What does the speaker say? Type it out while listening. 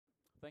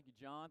Thank you,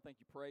 John. Thank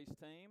you, praise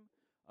team.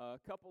 A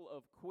couple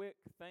of quick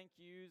thank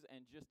yous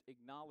and just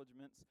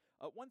acknowledgments.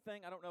 One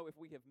thing, I don't know if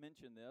we have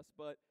mentioned this,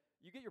 but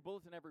you get your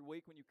bulletin every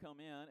week when you come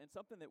in, and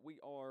something that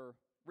we are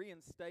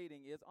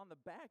reinstating is on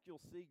the back you'll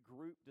see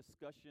group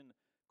discussion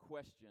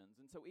questions.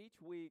 And so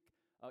each week,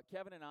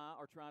 Kevin and I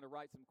are trying to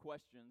write some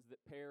questions that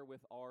pair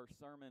with our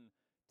sermon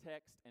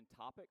text and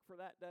topic for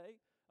that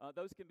day.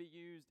 Those can be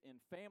used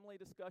in family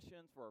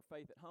discussions for our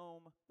faith at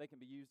home. They can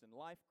be used in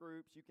life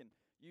groups. You can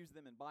use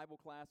them in Bible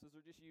classes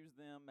or just use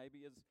them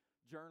maybe as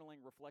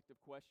journaling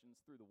reflective questions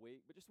through the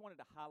week. But just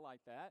wanted to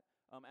highlight that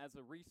as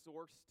a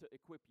resource to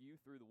equip you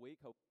through the week.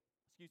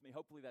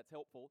 Hopefully that's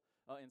helpful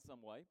in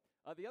some way.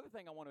 The other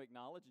thing I want to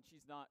acknowledge, and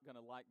she's not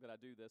going to like that I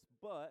do this,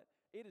 but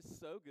it is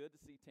so good to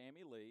see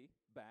Tammy Lee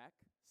back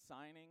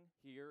signing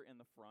here in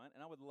the front,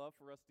 and I would love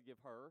for us to give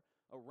her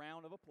a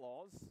round of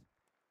applause.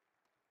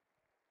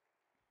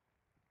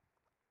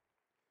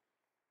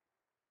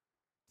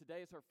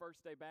 Today is her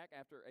first day back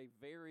after a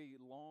very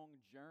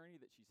long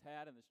journey that she's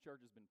had, and this church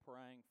has been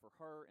praying for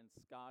her and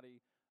Scotty,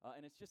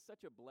 and it's just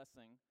such a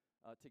blessing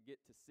to get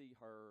to see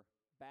her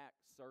back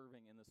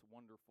serving in this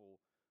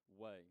wonderful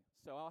way.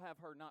 So I'll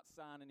have her not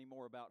sign any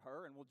more about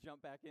her, and we'll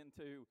jump back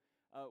into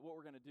what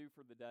we're going to do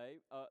for the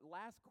day.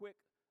 Last quick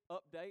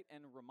update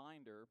and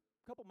reminder,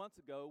 a couple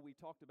months ago we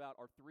talked about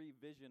our 3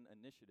 vision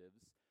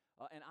initiatives,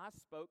 and I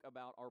spoke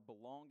about our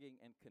belonging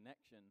and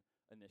connection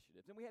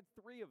initiatives. And we had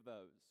 3 of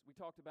those. We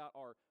talked about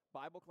our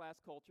Bible class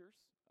cultures,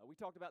 we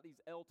talked about these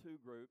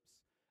L2 groups,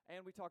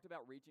 and we talked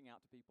about reaching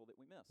out to people that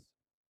we miss.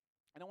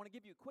 And I want to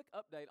give you a quick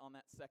update on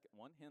that second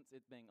one, hence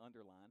it being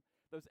underlined.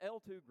 Those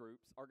L2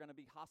 groups are going to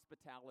be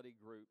hospitality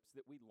groups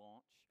that we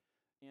launch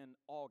in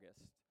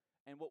August.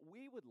 And what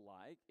we would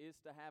like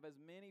is to have as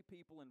many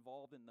people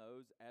involved in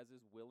those as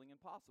is willing and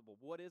possible.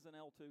 What is an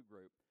L2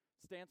 group?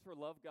 It stands for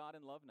Love God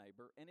and Love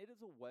Neighbor, and it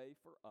is a way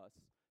for us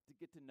to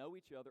get to know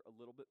each other a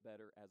little bit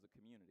better as a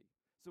community.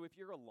 So if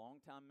you're a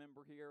longtime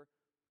member here,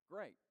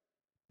 great,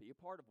 be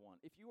a part of one.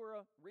 If you are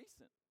a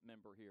recent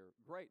member here,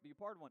 great, be a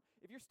part of one.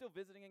 If you're still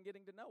visiting and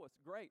getting to know us,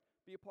 great,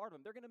 be a part of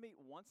them. They're going to meet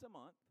once a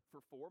month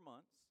for 4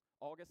 months,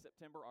 August,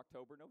 September,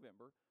 October,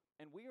 November,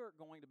 and we are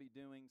going to be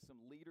doing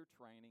some leader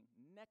training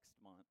next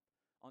month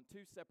on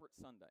 2 separate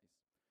Sundays.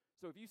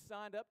 So if you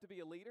signed up to be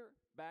a leader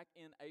back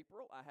in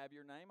April, I have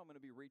your name. I'm going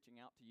to be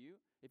reaching out to you.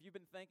 If you've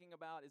been thinking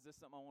about, is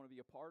this something I want to be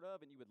a part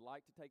of, and you would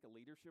like to take a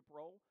leadership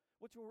role,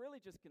 which will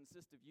really just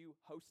consist of you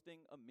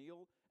hosting a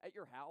meal at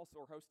your house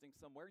or hosting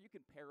somewhere, you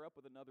can pair up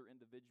with another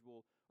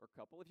individual or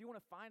couple. If you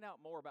want to find out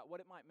more about what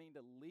it might mean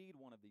to lead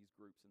one of these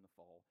groups in the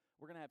fall,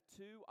 we're going to have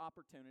 2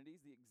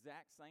 opportunities, the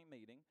exact same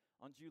meeting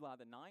on July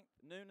the 9th,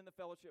 noon in the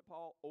fellowship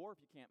hall, or if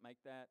you can't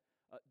make that,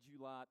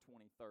 July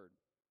 23rd.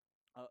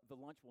 The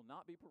lunch will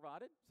not be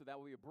provided, so that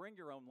will be a bring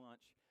your own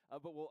lunch,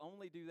 but we'll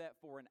only do that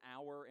for an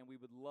hour, and we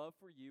would love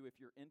for you,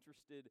 if you're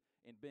interested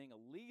in being a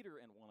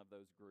leader in one of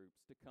those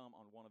groups, to come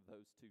on one of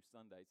those 2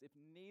 Sundays. If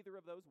neither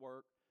of those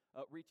work,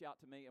 reach out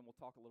to me, and we'll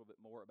talk a little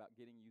bit more about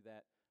getting you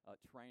that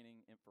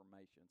training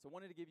information. So I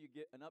wanted to give you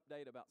an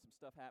update about some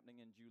stuff happening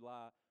in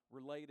July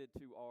related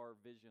to our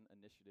Vision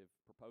Initiative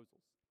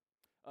proposals.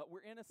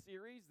 We're in a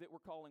series that we're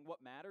calling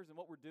What Matters, and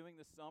what we're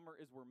doing this summer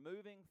is we're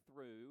moving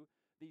through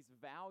these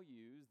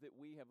values that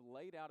we have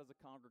laid out as a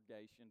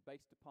congregation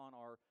based upon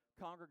our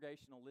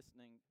congregational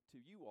listening to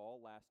you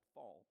all last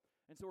fall.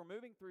 And so we're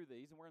moving through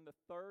these, and we're in the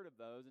 3rd of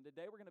those, and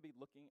today we're going to be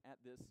looking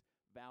at this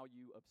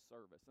value of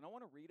service. And I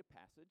want to read a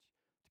passage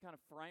to kind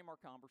of frame our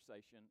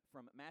conversation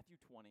from Matthew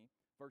 20,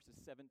 verses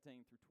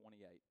 17 through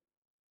 28.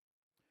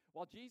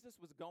 While Jesus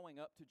was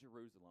going up to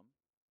Jerusalem,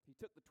 he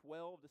took the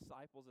 12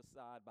 disciples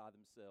aside by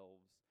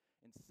themselves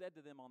and said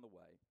to them on the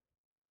way,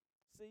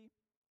 "See,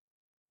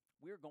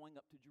 we are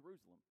going up to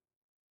Jerusalem,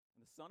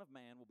 and the Son of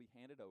Man will be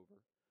handed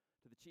over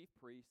to the chief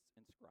priests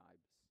and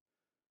scribes,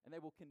 and they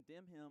will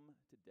condemn him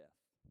to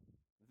death.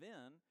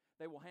 Then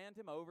they will hand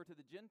him over to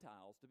the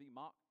Gentiles to be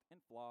mocked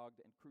and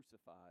flogged and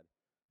crucified,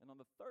 and on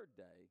the 3rd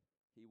day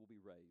he will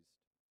be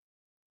raised."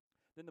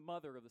 Then the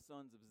mother of the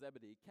sons of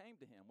Zebedee came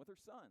to him with her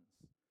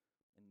sons,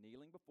 and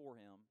kneeling before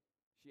him,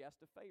 she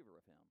asked a favor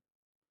of him.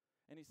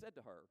 And he said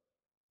to her,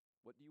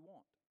 "What do you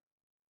want?"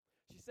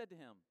 She said to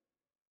him,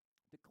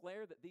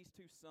 "Declare that these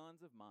 2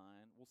 sons of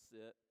mine will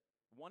sit,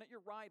 one at your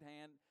right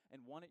hand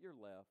and one at your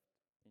left,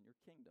 in your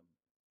kingdom."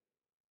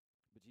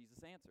 But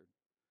Jesus answered,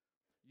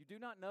 "You do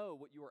not know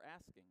what you are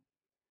asking.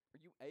 Are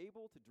you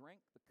able to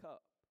drink the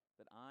cup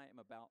that I am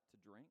about to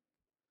drink?"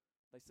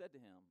 They said to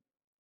him,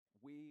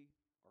 "We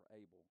are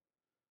able."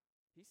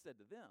 He said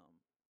to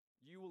them,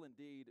 "You will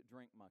indeed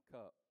drink my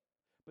cup,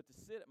 but to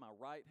sit at my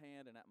right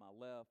hand and at my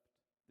left,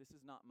 this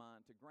is not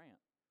mine to grant,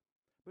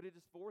 but it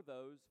is for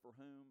those for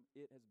whom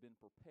it has been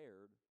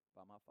prepared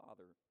by my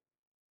Father."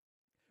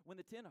 When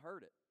the 10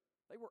 heard it,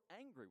 they were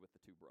angry with the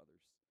 2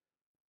 brothers.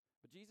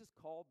 But Jesus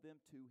called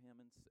them to him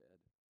and said,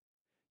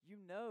 "You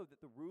know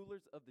that the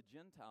rulers of the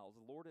Gentiles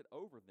lord it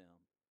over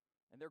them,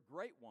 and their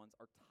great ones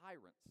are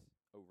tyrants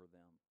over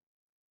them.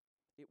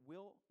 It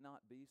will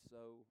not be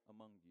so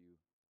among you.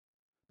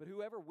 But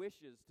whoever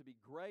wishes to be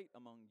great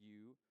among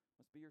you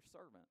must be your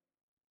servant,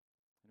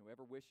 and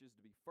whoever wishes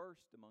to be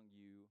first among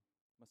you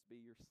must be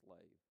your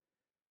slave.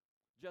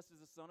 Just as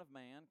the Son of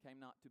Man came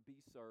not to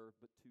be served,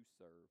 but to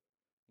serve,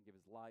 and give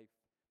his life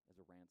as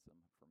a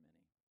ransom for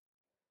many."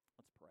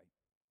 Let's pray.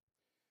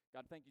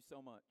 God, thank you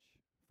so much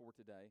for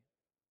today,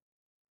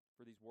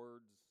 for these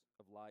words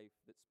of life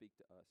that speak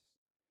to us.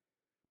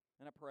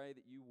 And I pray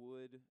that you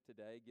would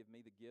today give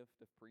me the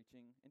gift of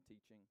preaching and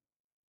teaching,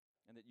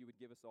 and that you would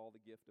give us all the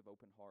gift of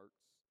open hearts,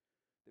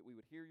 that we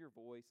would hear your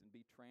voice and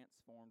be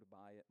transformed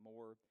by it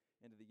more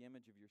into the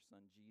image of your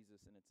Son,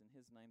 Jesus. And it's in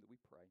his name that we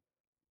pray.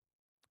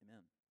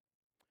 Amen.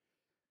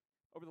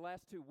 Over the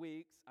last 2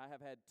 weeks, I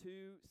have had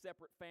 2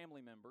 separate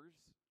family members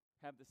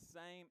have the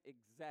same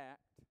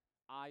exact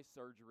eye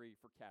surgery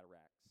for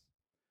cataracts.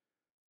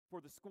 For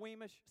the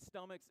squeamish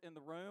stomachs in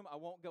the room, I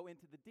won't go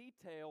into the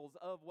details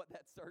of what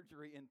that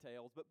surgery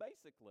entails, but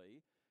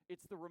basically,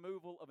 it's the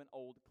removal of an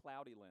old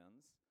cloudy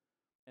lens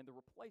and the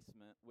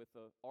replacement with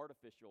an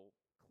artificial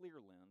clear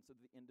lens so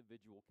that the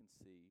individual can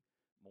see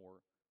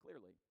more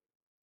clearly.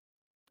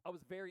 I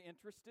was very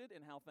interested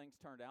in how things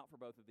turned out for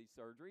both of these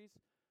surgeries,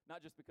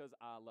 not just because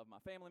I love my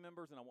family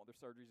members and I want their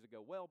surgeries to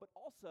go well, but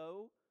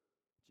also,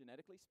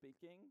 genetically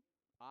speaking,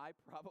 I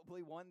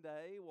probably one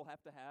day will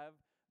have to have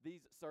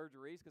these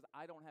surgeries because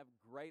I don't have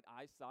great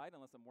eyesight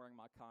unless I'm wearing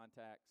my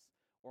contacts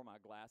or my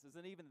glasses.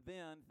 And even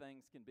then,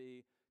 things can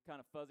be kind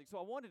of fuzzy. So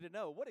I wanted to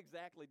know, what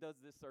exactly does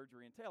this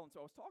surgery entail? And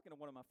so I was talking to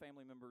one of my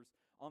family members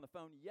on the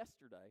phone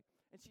yesterday,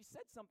 and she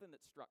said something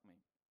that struck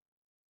me.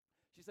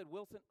 She said,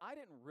 "Wilson, I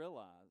didn't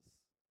realize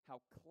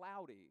how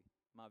cloudy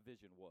my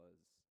vision was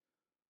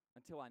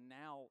until I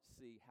now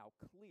see how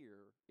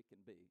clear it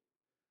can be."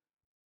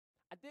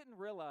 I didn't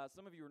realize,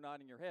 some of you are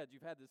nodding your heads,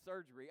 you've had this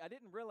surgery. I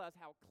didn't realize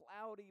how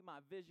cloudy my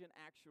vision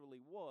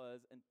actually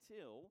was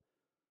until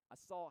I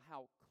saw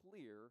how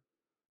clear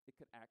it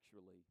could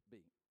actually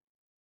be.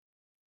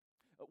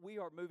 We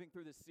are moving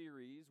through this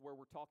series where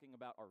we're talking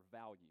about our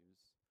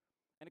values.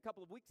 And a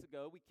couple of weeks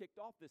ago, we kicked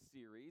off this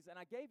series, and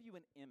I gave you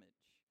an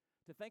image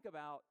to think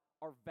about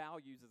our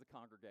values as a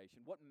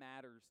congregation, what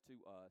matters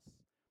to us.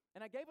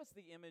 And I gave us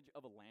the image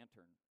of a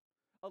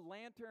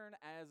lantern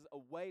as a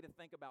way to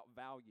think about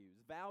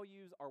values.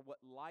 Values are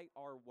what light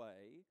our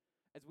way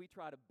as we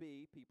try to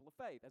be people of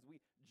faith, as we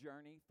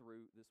journey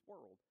through this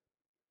world.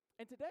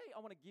 And today I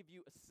want to give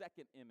you a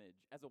second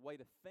image as a way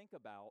to think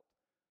about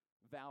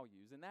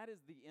values, and that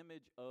is the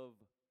image of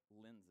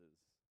lenses.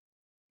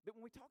 That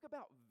when we talk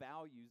about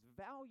values,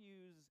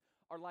 values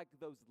are like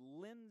those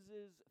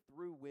lenses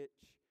through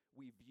which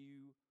we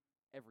view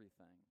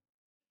everything.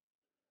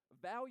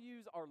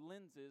 Values are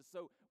lenses,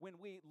 so when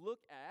we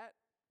look at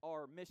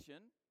our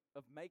mission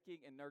of making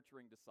and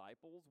nurturing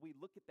disciples, we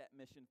look at that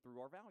mission through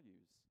our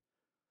values.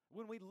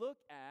 When we look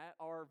at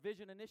our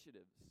vision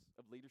initiatives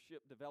of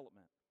leadership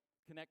development,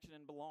 connection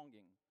and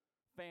belonging,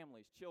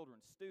 families,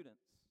 children,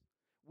 students,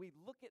 we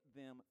look at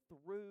them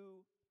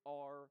through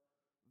our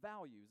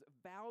values.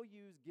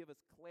 Values give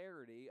us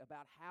clarity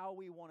about how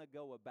we want to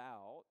go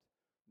about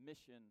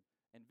mission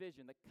and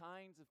vision, the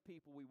kinds of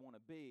people we want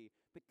to be,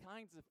 the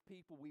kinds of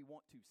people we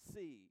want to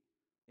see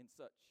in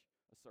such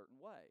a certain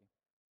way.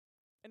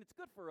 And it's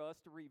good for us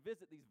to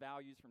revisit these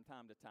values from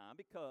time to time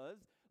because,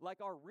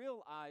 like our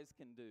real eyes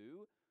can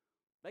do,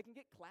 they can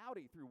get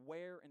cloudy through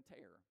wear and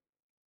tear.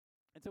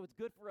 And so it's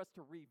good for us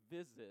to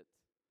revisit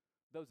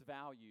those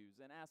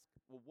values and ask,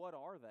 well, what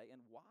are they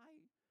and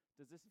why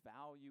does this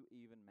value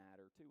even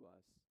matter to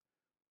us?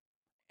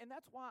 And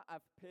that's why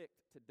I've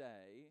picked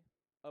today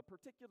a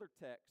particular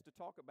text to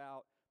talk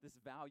about this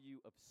value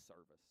of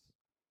service.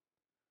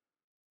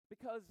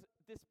 Because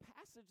this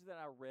passage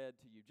that I read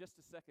to you just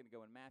a second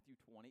ago in Matthew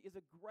 20 is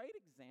a great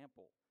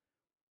example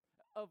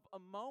of a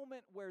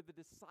moment where the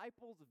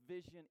disciples'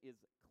 vision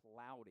is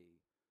cloudy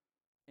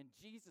and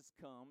Jesus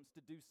comes to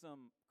do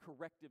some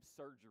corrective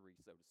surgery,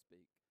 so to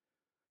speak.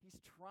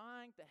 He's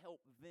trying to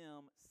help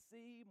them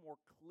see more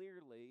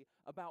clearly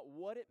about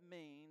what it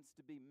means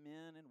to be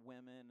men and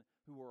women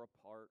who are a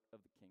part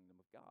of the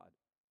kingdom of God.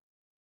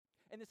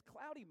 And this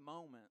cloudy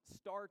moment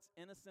starts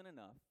innocent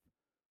enough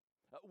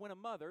when the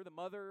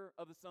mother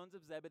of the sons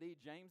of Zebedee,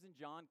 James and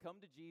John, come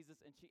to Jesus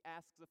and she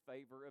asks a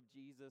favor of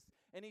Jesus.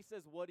 And he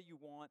says, "What do you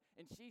want?"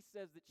 And she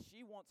says that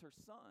she wants her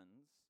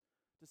sons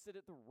to sit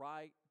at the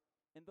right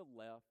and the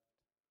left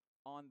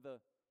on the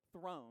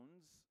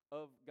thrones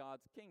of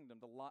God's kingdom,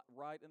 the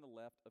right and the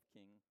left of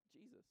King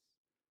Jesus.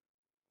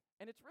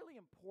 And it's really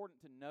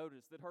important to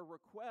notice that her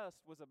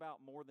request was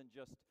about more than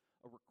just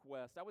a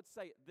request. I would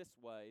say it this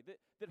way,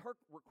 that her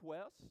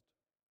request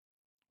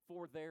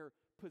for their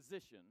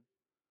position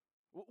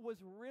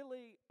was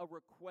really a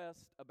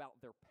request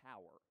about their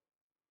power,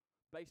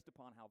 based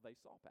upon how they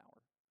saw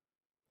power.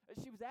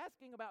 She was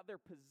asking about their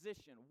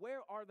position.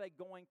 Where are they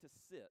going to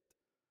sit?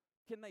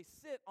 Can they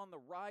sit on the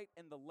right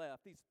and the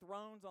left, these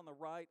thrones on the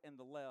right and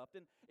the left?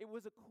 And it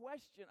was a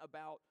question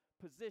about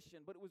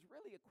position, but it was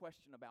really a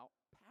question about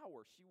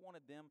power. She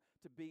wanted them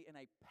to be in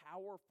a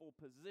powerful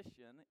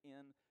position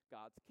in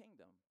God's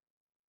kingdom.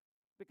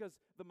 Because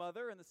the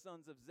mother and the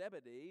sons of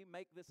Zebedee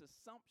make this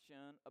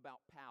assumption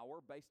about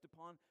power based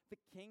upon the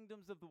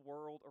kingdoms of the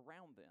world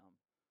around them.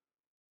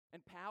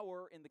 And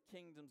power in the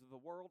kingdoms of the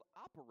world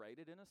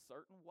operated in a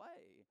certain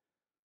way.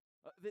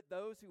 That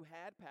those who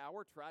had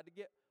power tried to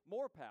get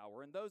more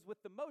power, and those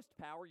with the most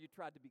power, you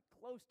tried to be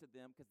close to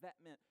them because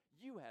that meant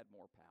you had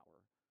more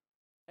power.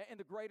 And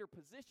the greater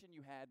position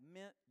you had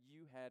meant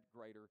you had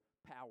greater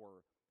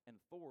power and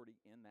authority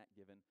in that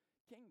given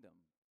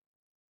kingdom.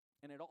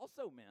 And it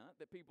also meant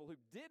that people who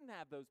didn't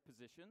have those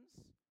positions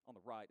on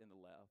the right and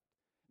the left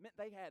meant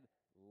they had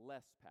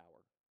less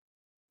power,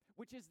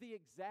 which is the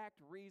exact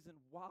reason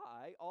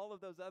why all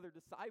of those other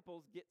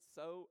disciples get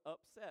so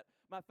upset.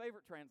 My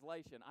favorite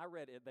translation, I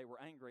read it, they were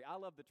angry. I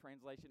love the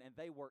translation, and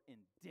they were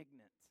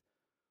indignant.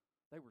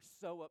 They were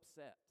so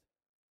upset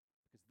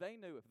because they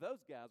knew if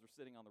those guys were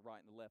sitting on the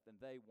right and the left and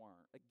they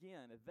weren't.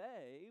 Again,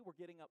 they were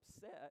getting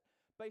upset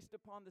based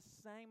upon the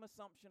same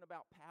assumption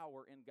about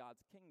power in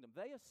God's kingdom.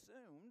 They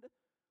assumed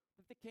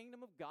that the kingdom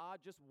of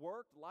God just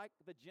worked like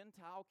the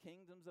Gentile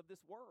kingdoms of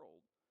this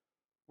world,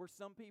 where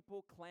some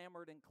people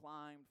clamored and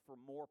climbed for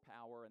more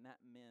power, and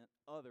that meant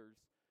others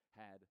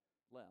had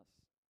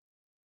less.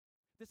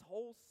 This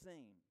whole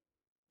scene,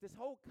 this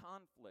whole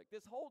conflict,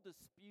 this whole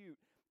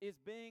dispute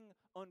is being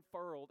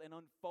unfurled and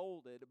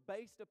unfolded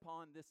based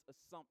upon this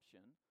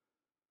assumption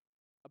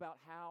about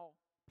how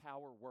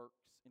power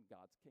works in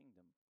God's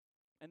kingdom.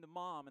 And the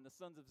mom and the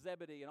sons of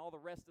Zebedee and all the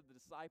rest of the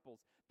disciples,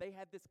 they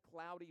had this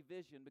cloudy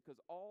vision because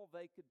all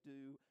they could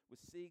do was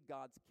see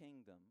God's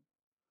kingdom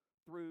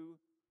through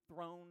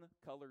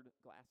throne-colored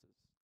glasses.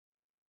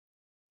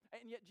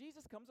 And yet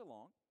Jesus comes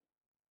along,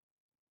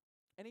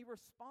 and he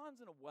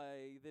responds in a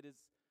way that is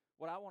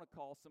what I want to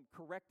call some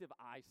corrective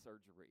eye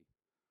surgery.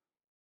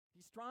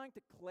 He's trying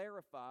to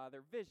clarify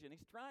their vision.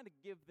 He's trying to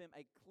give them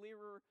a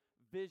clearer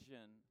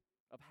vision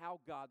of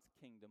how God's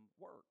kingdom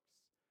works.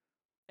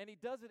 And he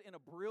does it in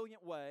a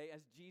brilliant way,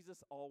 as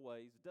Jesus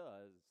always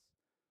does,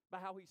 by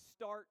how he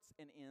starts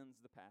and ends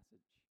the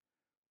passage.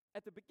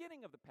 At the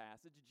beginning of the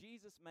passage,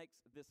 Jesus makes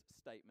this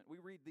statement.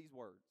 We read these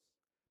words.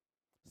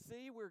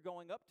 See, we're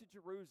going up to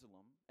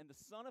Jerusalem, and the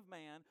Son of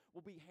Man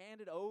will be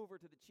handed over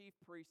to the chief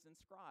priests and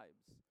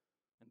scribes,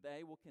 and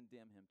they will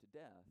condemn him to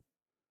death.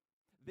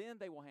 Then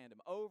they will hand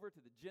him over to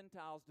the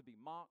Gentiles to be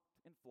mocked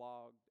and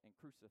flogged and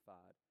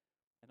crucified,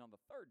 and on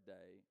the third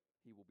day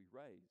he will be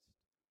raised.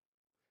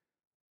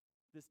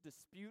 This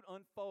dispute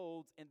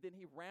unfolds, and then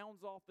he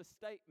rounds off the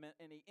statement,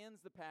 and he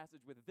ends the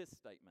passage with this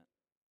statement.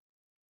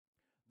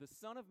 The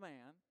Son of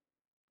Man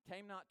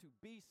came not to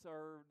be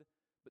served,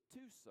 but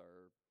to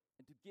serve,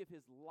 and to give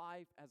his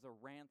life as a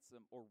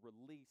ransom or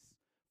release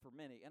for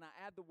many. And I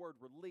add the word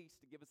release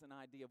to give us an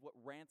idea of what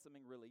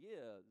ransoming really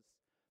is.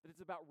 That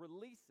it's about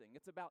releasing.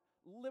 It's about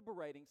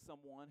liberating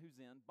someone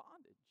who's in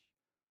bondage.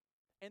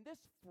 And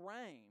this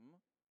frame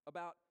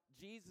about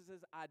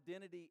Jesus'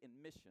 identity and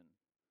mission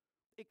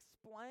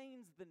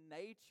explains the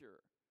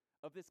nature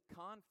of this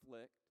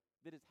conflict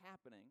that is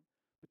happening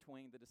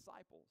between the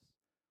disciples.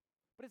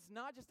 But it's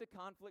not just a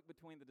conflict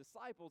between the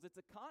disciples,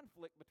 it's a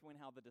conflict between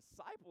how the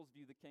disciples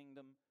view the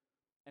kingdom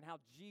and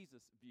how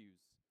Jesus views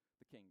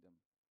the kingdom.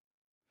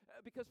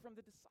 Because from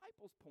the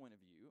disciples' point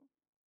of view,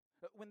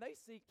 when they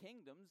see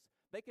kingdoms,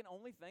 they can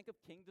only think of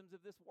kingdoms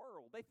of this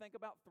world. They think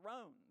about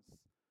thrones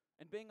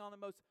and being on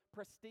the most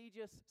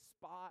prestigious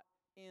spot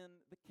in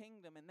the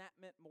kingdom, and that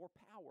meant more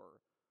power.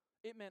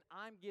 It meant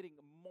I'm getting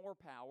more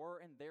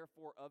power, and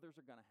therefore others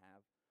are going to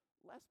have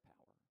less power.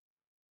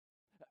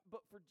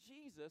 But for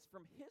Jesus,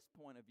 from his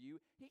point of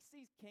view, he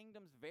sees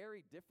kingdoms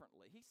very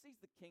differently. He sees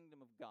the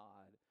kingdom of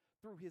God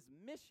through his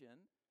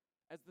mission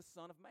as the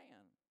Son of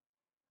Man.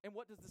 And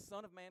what does the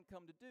Son of Man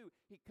come to do?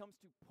 He comes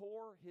to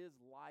pour his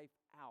life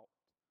out,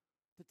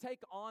 to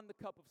take on the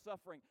cup of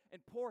suffering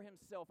and pour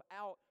himself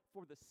out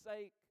for the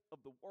sake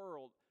of the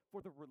world,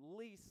 for the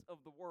release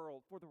of the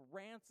world, for the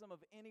ransom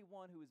of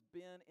anyone who has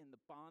been in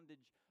the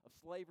bondage of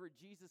slavery.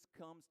 Jesus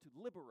comes to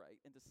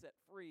liberate and to set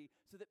free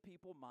so that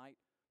people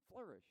might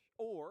flourish.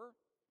 Or,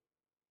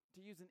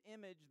 to use an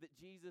image that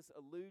Jesus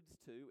alludes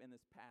to in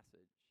this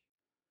passage,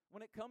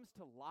 when it comes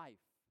to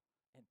life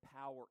and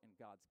power in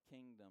God's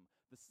kingdom,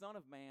 the Son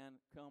of Man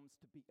comes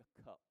to be a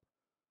cup,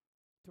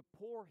 to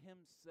pour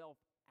himself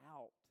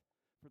out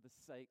for the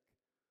sake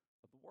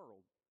of the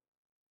world.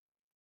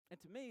 And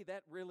to me,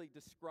 that really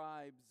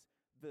describes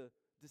the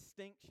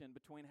distinction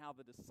between how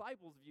the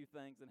disciples view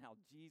things and how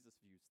Jesus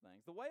views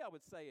things. The way I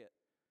would say it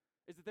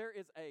is that there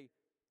is a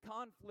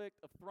conflict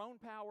of throne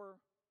power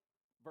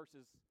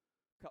versus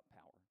cup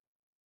power.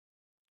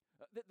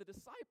 The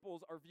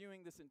disciples are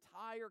viewing this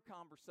entire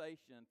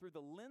conversation through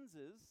the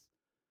lenses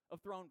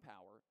of throne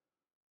power.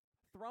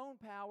 Throne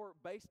power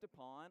based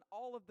upon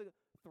all of the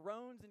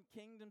thrones and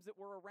kingdoms that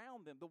were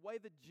around them, the way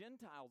the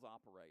Gentiles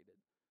operated,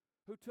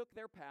 who took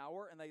their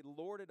power and they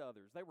lorded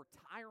others. They were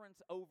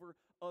tyrants over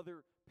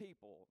other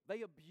people.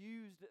 They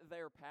abused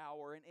their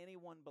power, and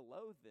anyone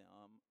below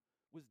them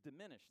was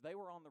diminished. They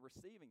were on the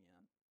receiving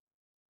end.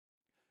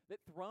 That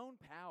throne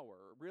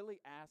power really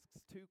asks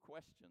two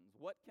questions.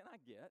 What can I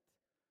get?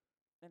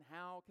 And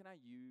how can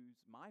I use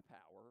my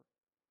power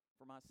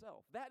for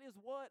myself? That is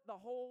what the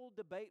whole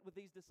debate with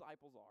these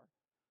disciples are.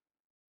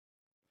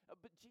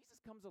 But Jesus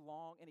comes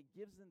along and he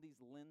gives them these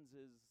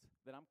lenses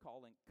that I'm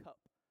calling cup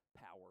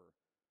power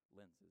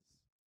lenses.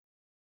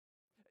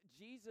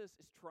 Jesus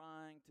is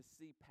trying to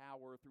see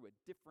power through a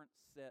different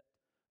set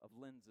of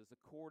lenses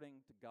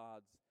according to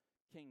God's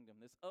kingdom,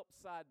 this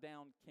upside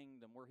down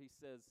kingdom where he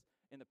says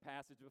in the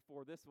passage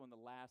before this one, the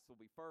last will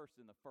be first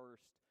and the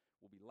first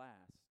will be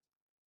last.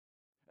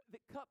 The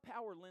cup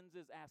power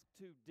lenses ask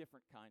two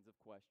different kinds of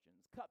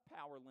questions. Cup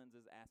power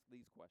lenses ask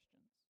these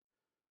questions.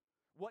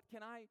 What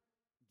can I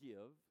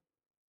give,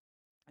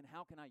 and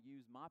how can I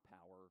use my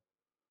power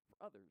for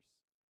others?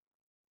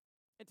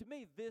 And to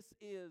me, this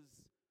is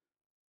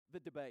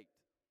the debate.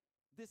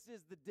 This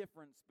is the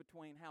difference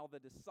between how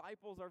the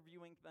disciples are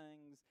viewing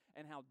things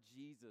and how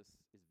Jesus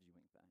is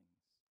viewing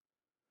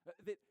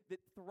things.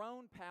 That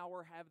throne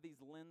power have these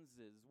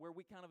lenses where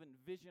we kind of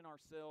envision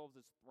ourselves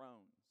as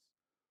thrones,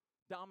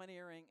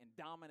 domineering and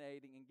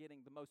dominating and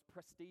getting the most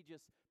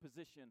prestigious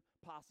position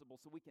possible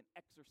so we can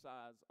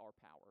exercise our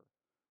power.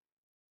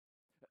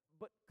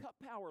 But cup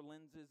power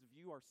lenses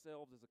view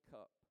ourselves as a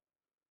cup,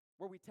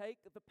 where we take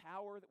the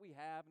power that we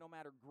have, no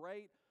matter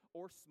great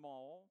or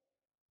small,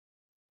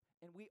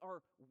 and we are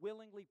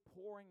willingly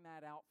pouring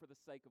that out for the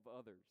sake of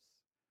others,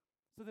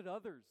 so that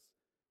others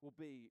will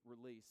be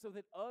released, so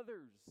that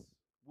others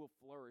will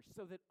flourish,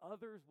 so that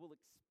others will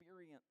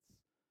experience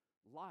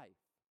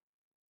life.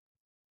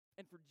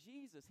 And for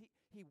Jesus,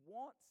 he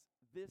wants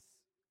this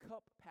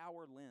cup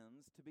power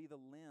lens to be the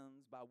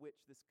lens by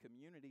which this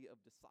community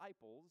of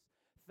disciples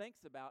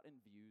thinks about and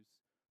views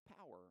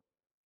power.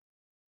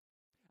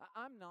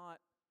 I'm not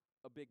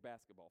a big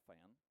basketball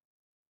fan.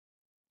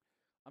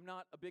 I'm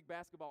not a big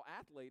basketball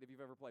athlete if you've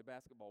ever played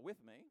basketball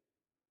with me.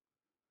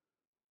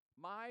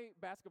 My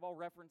basketball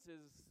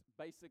references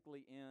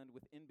basically end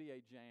with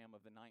NBA Jam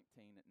of the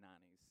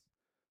 1990s.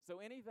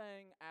 So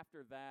anything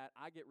after that,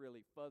 I get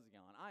really fuzzy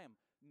on. I am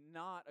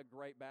not a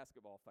great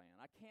basketball fan.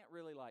 I can't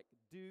really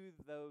do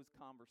those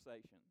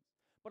conversations.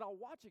 But I'll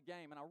watch a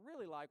game, and I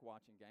really like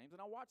watching games, and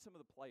I'll watch some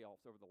of the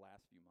playoffs over the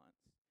last few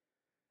months.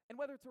 And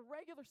whether it's a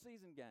regular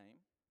season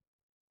game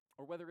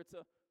or whether it's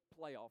a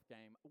playoff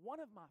game, one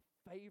of my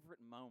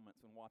favorite moments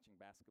when watching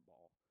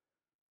basketball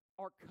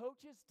are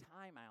coaches'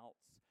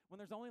 timeouts when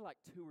there's only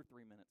 2 or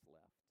 3 minutes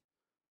left.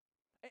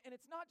 And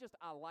it's not just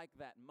I like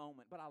that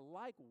moment, but I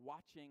like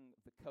watching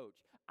the coach.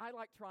 I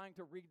like trying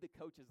to read the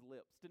coach's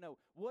lips to know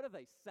what are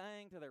they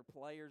saying to their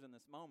players in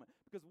this moment,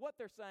 because what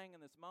they're saying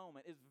in this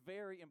moment is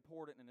very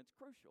important and it's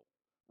crucial,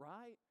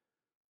 right?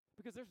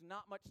 Because there's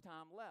not much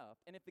time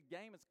left. And if the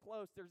game is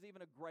close, there's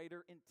even a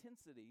greater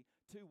intensity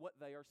to what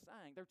they are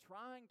saying. They're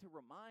trying to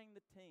remind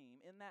the team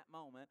in that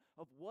moment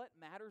of what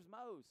matters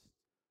most.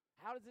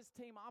 How does this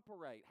team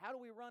operate? How do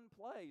we run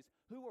plays?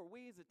 Who are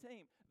we as a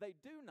team? They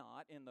do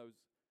not, in those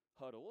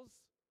huddles,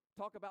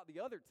 talk about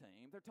the other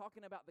team. They're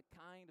talking about the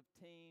kind of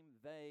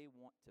team they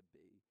want to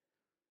be.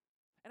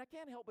 And I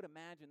can't help but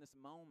imagine this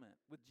moment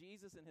with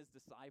Jesus and his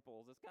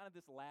disciples as kind of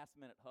this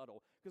last-minute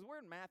huddle, because we're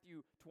in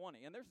Matthew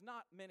 20, and there's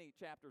not many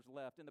chapters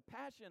left, and the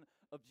passion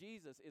of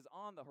Jesus is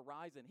on the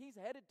horizon. He's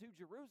headed to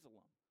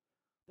Jerusalem.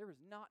 There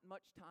is not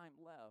much time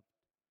left.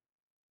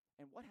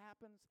 And what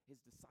happens?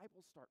 His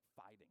disciples start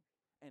fighting,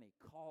 and he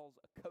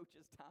calls a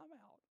coach's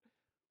timeout.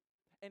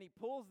 And he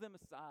pulls them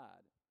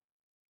aside,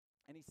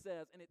 and he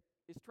says, and it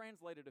is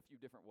translated a few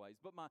different ways,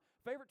 but my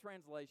favorite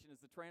translation is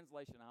the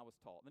translation I was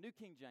taught. The New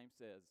King James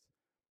says,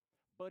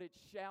 "But it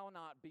shall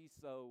not be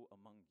so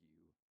among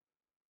you."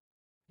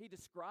 He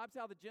describes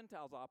how the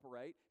Gentiles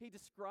operate. He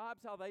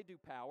describes how they do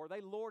power.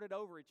 They lord it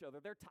over each other.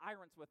 They're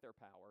tyrants with their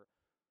power.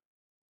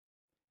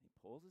 And he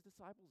pulls his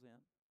disciples in,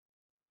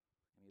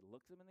 and he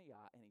looks them in the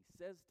eye, and he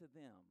says to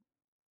them,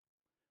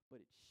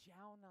 "But it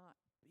shall not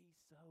be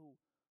so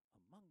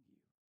among you."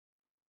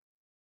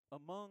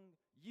 Among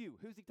you.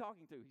 Who's he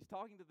talking to? He's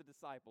talking to the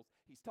disciples.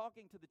 He's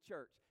talking to the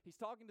church. He's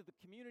talking to the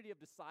community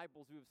of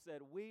disciples who have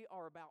said, we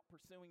are about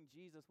pursuing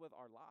Jesus with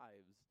our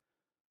lives.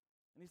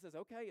 And he says,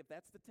 okay, if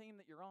that's the team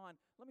that you're on,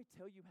 let me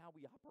tell you how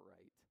we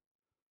operate.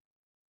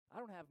 I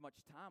don't have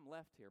much time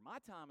left here. My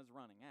time is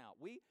running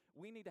out. We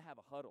need to have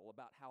a huddle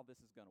about how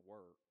this is going to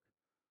work.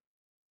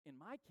 In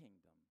my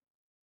kingdom,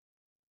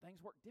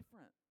 things work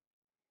different.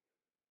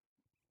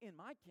 In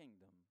my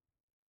kingdom,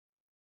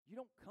 you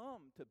don't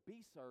come to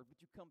be served,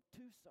 but you come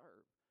to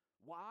serve.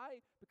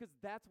 Why? Because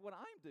that's what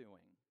I'm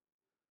doing.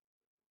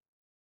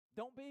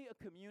 Don't be a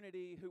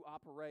community who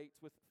operates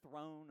with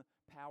throne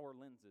power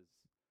lenses,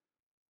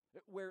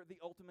 where the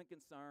ultimate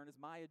concern is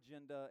my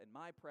agenda and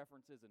my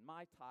preferences and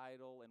my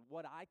title and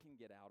what I can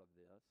get out of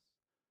this.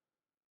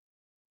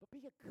 But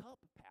be a cup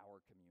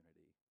power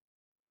community.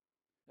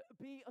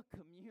 Be a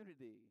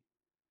community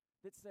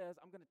that says,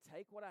 I'm going to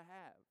take what I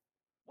have,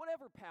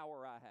 whatever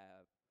power I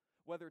have,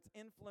 whether it's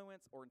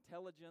influence or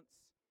intelligence,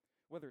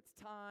 whether it's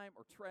time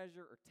or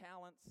treasure or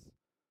talents,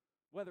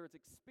 Whether it's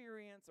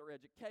experience or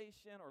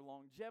education or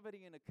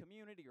longevity in a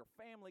community or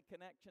family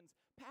connections,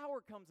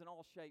 power comes in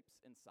all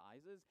shapes and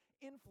sizes.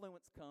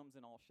 Influence comes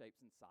in all shapes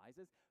and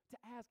sizes. To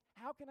ask,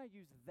 how can I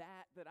use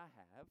that I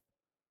have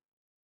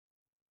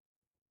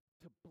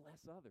to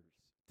bless others,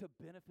 to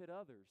benefit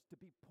others, to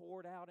be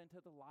poured out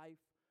into the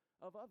life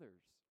of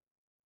others?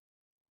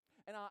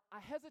 And I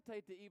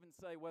hesitate to even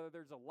say whether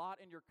there's a lot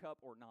in your cup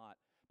or not,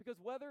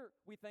 because whether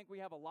we think we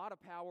have a lot of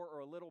power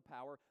or a little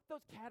power,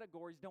 those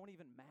categories don't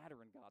even matter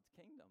in God's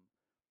kingdom.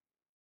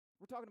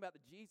 We're talking about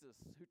the Jesus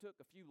who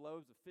took a few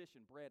loaves of fish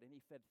and bread and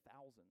he fed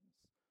thousands.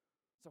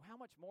 So how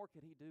much more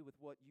could he do with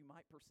what you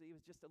might perceive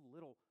as just a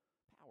little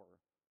power?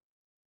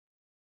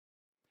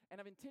 And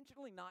I've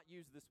intentionally not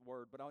used this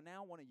word, but I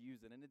now want to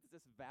use it, and it's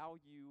this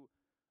value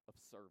of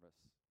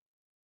service.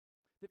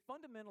 That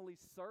fundamentally,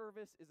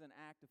 service is an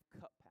act of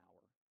cup power.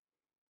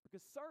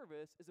 Because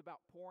service is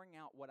about pouring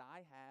out what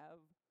I have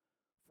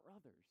for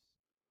others.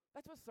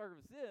 That's what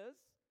service is.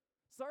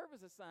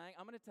 Service is saying,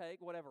 I'm going to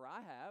take whatever I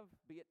have,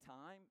 be it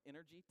time,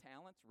 energy,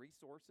 talents,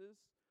 resources,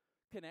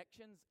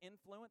 connections,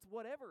 influence,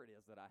 whatever it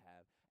is that I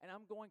have, and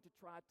I'm going to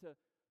try to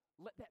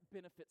let that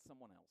benefit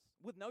someone else.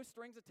 With no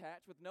strings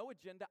attached, with no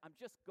agenda, I'm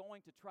just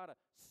going to try to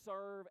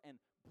serve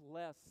and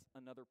bless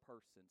another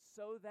person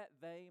so that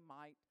they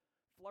might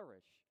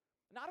flourish.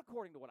 Not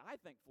according to what I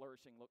think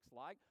flourishing looks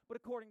like, but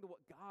according to what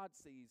God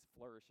sees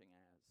flourishing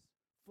as.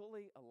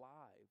 Fully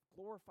alive,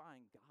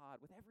 glorifying God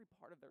with every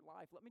part of their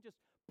life. Let me just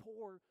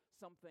pour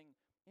something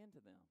into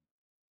them.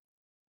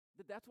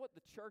 That's what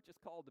the church is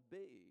called to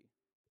be.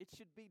 It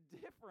should be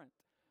different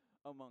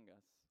among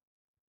us.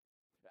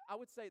 I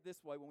would say it this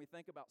way when we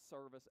think about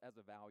service as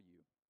a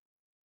value.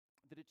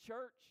 That a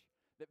church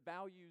that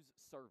values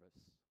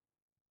service.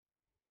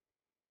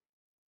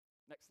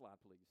 Next slide,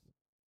 please.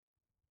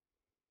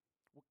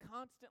 Will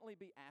constantly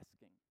be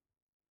asking,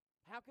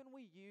 how can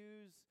we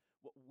use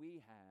what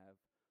we have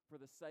for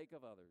the sake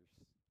of others?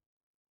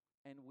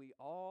 And we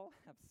all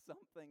have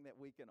something that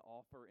we can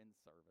offer in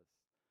service.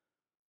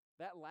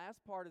 That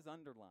last part is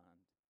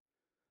underlined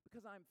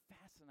because I'm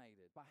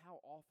fascinated by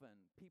how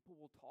often people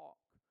will talk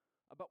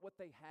about what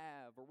they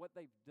have or what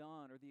they've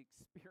done or the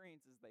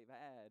experiences they've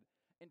had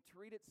and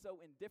treat it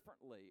so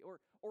indifferently or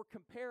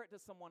compare it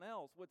to someone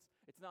else.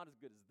 It's not as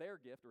good as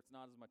their gift, or it's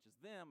not as much as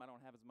them. I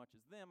don't have as much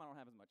as them. I don't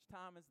have as much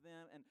time as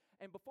them.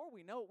 And before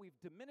we know it, we've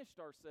diminished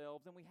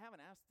ourselves and we haven't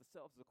asked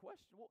ourselves the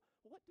question, well,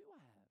 what do I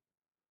have?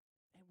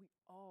 And we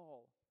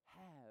all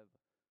have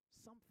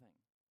something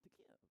to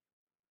give.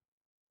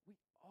 We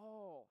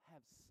all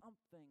have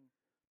something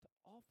to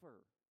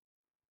offer.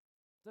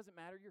 Doesn't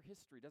matter your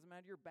history, doesn't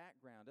matter your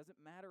background, doesn't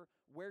matter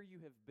where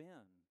you have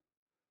been.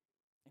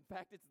 In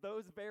fact, it's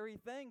those very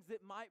things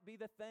that might be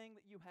the thing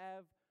that you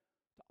have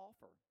to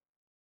offer.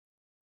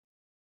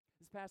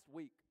 This past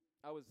week,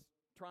 I was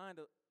trying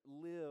to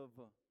live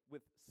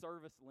with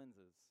service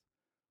lenses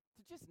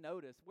to just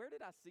notice, where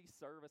did I see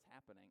service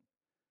happening?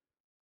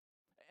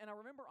 And I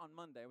remember on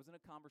Monday, I was in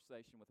a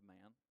conversation with a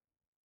man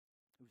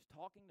who was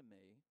talking to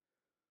me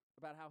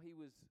about how he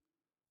was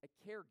a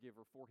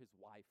caregiver for his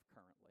wife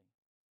currently.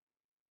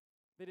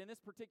 That in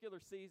this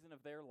particular season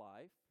of their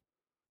life,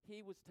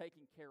 he was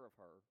taking care of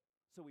her.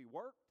 So he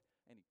worked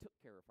and he took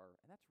care of her,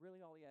 and that's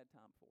really all he had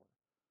time for.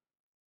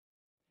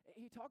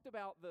 He talked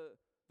about the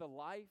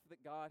life that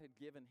God had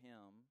given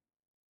him,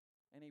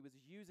 and he was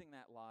using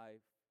that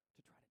life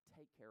to try to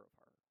take care of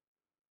her.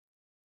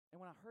 And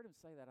when I heard him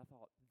say that, I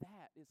thought,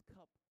 that is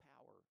cup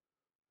power.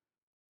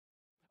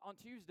 On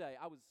Tuesday,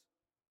 I was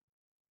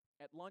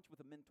at lunch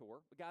with a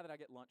mentor, a guy that I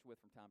get lunch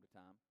with from time to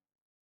time,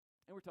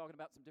 and we're talking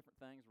about some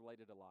different things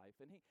related to life,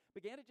 and he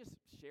began to just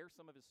share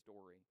some of his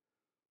story.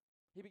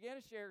 He began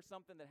to share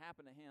something that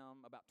happened to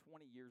him about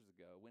 20 years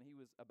ago when he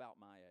was about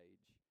my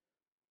age.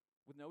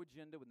 With no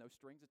agenda, with no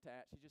strings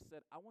attached. He just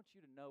said, I want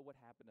you to know what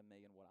happened to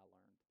me and what I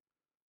learned.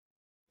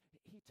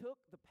 He took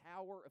the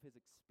power of his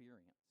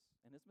experience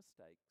and his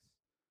mistakes,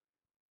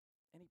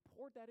 and he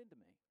poured that into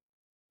me.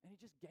 And he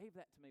just gave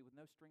that to me with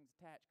no strings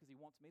attached because he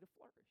wants me to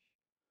flourish.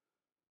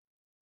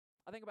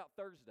 I think about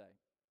Thursday.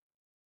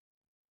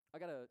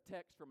 I got a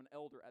text from an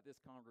elder at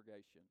this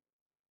congregation.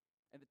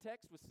 And the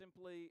text was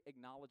simply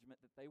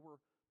acknowledgement that they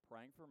were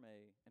praying for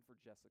me and for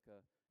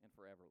Jessica and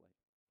for Everly.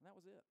 And that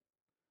was it.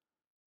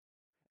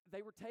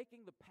 They were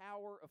taking the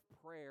power of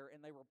prayer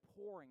and they were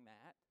pouring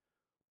that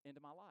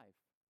into my life.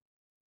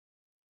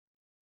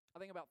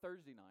 I think about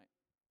Thursday night.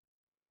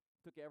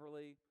 Took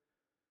Everly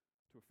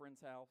to a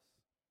friend's house.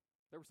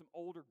 There were some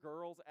older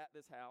girls at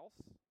this house.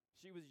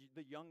 She was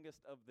the youngest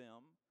of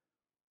them.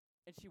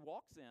 And she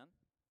walks in,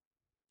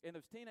 and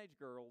those teenage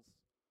girls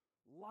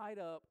light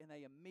up, and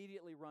they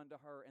immediately run to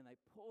her, and they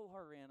pull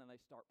her in, and they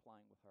start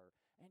playing with her.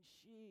 And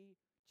she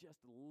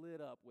just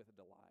lit up with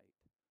delight.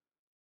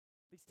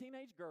 These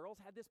teenage girls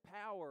had this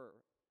power,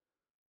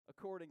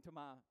 according to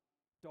my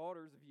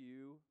daughter's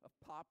view, of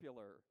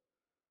popular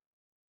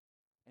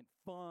and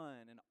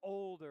fun and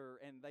older,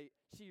 and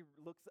she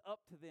looks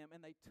up to them,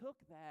 and they took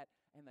that,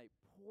 and they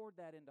poured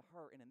that into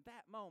her. And in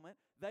that moment,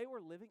 they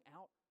were living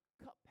out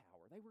cup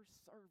power. They were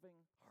serving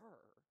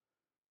her.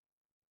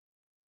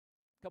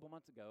 A couple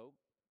months ago,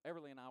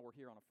 Everly and I were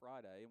here on a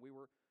Friday, and we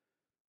were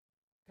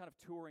kind of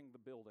touring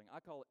the building. I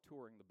call it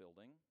touring the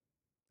building.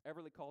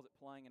 Everly calls it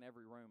playing in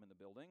every room in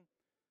the building.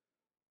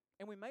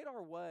 And we made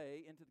our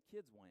way into the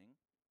kids' wing,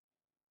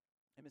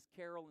 and Miss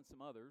Carol and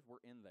some others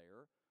were in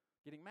there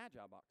getting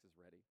Magi boxes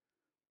ready.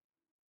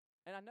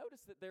 And I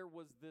noticed that there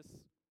was this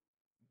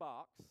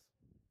box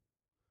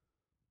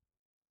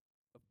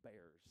of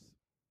bears.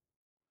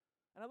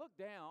 And I looked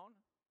down,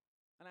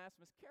 and I asked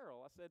Miss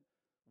Carol, I said,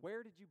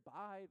 "Where did you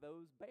buy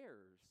those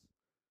bears?"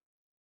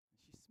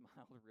 And she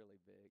smiled really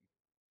big.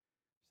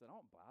 She said, "I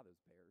don't buy those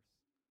bears.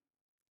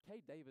 Kay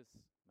Davis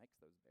makes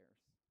those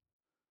bears.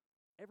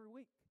 Every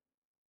week,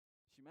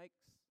 she makes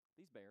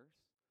these bears.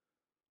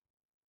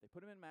 They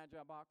put them in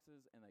Magi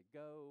boxes, and they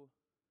go,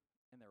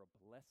 and they're a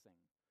blessing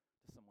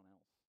to someone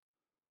else.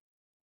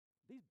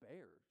 These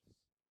bears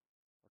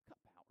are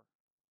cup power."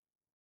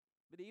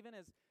 But even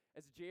as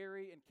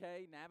Jerry and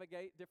Kay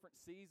navigate different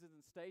seasons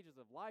and stages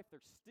of life, they're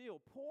still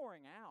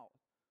pouring out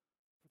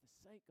for the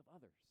sake of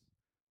others.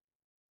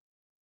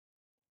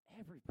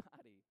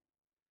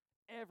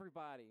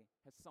 Everybody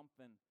has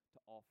something to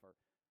offer.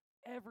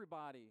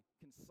 Everybody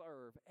can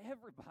serve.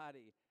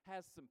 Everybody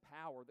has some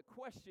power. The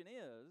question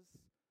is,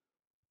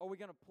 are we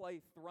going to play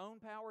throne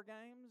power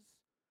games,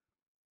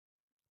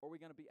 or are we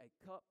going to be a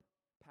cup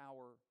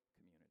power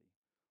community?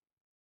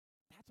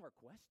 That's our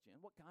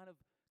question. What kind of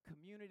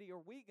community are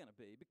we going to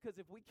be? Because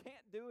if we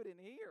can't do it in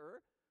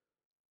here,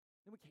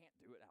 then we can't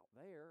do it out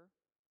there.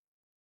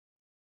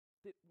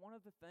 That one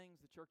of the things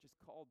the church is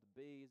called to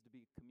be is to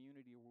be a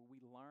community where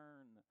we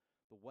learn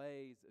the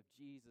ways of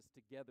Jesus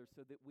together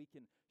so that we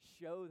can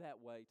show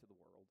that way to the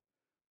world.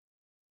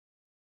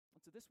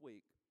 And so this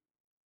week,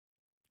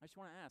 I just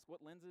want to ask,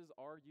 what lenses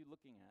are you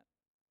looking at?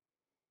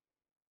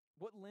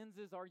 What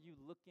lenses are you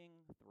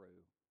looking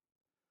through?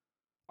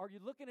 Are you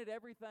looking at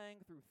everything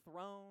through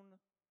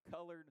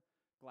throne-colored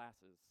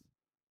glasses?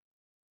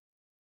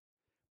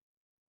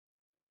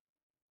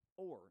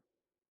 Or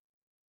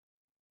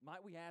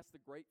might we ask the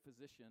great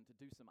physician to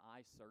do some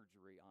eye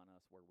surgery on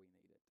us where we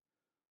need it,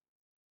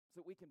 so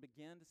that we can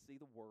begin to see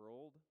the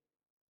world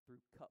through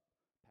cup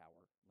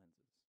power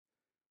lenses?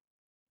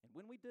 And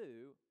when we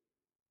do,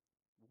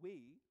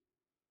 we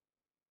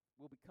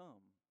will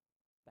become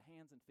the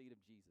hands and feet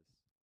of Jesus,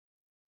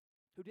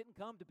 who didn't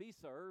come to be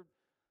served,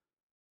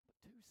 but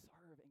to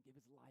serve and give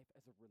his life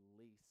as a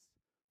release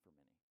for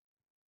many.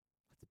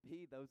 Let's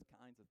be those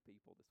kinds of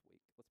people this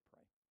week. Let's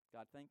pray.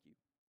 God, thank you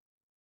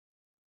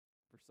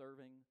for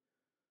serving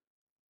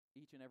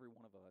each and every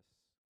one of us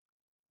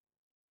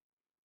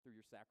through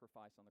your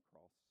sacrifice on the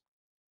cross,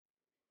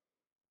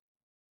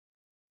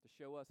 to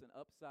show us an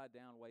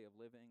upside-down way of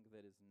living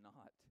that is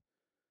not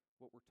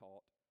what we're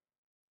taught.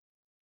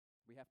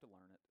 We have to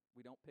learn it.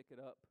 We don't pick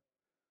it up,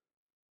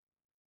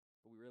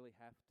 but we really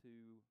have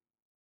to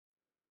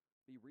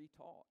be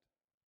retaught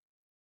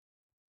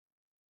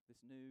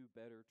this new,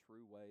 better,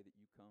 true way that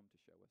you come to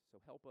show us.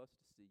 So help us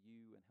to see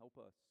you, and help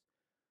us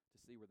to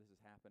see where this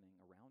is happening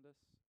around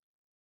us,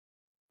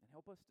 and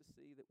help us to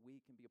see that we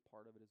can be a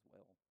part of it as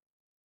well.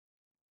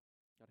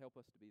 God, help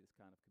us to be this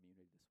kind of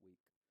community this week.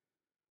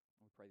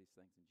 And we pray these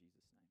things in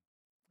Jesus' name.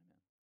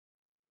 Amen.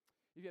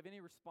 If you have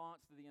any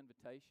response to the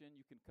invitation,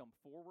 you can come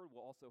forward.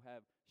 We'll also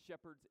have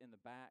shepherds in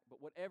the back.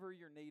 But whatever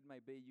your need may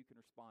be, you can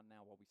respond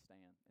now while we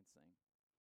stand and sing.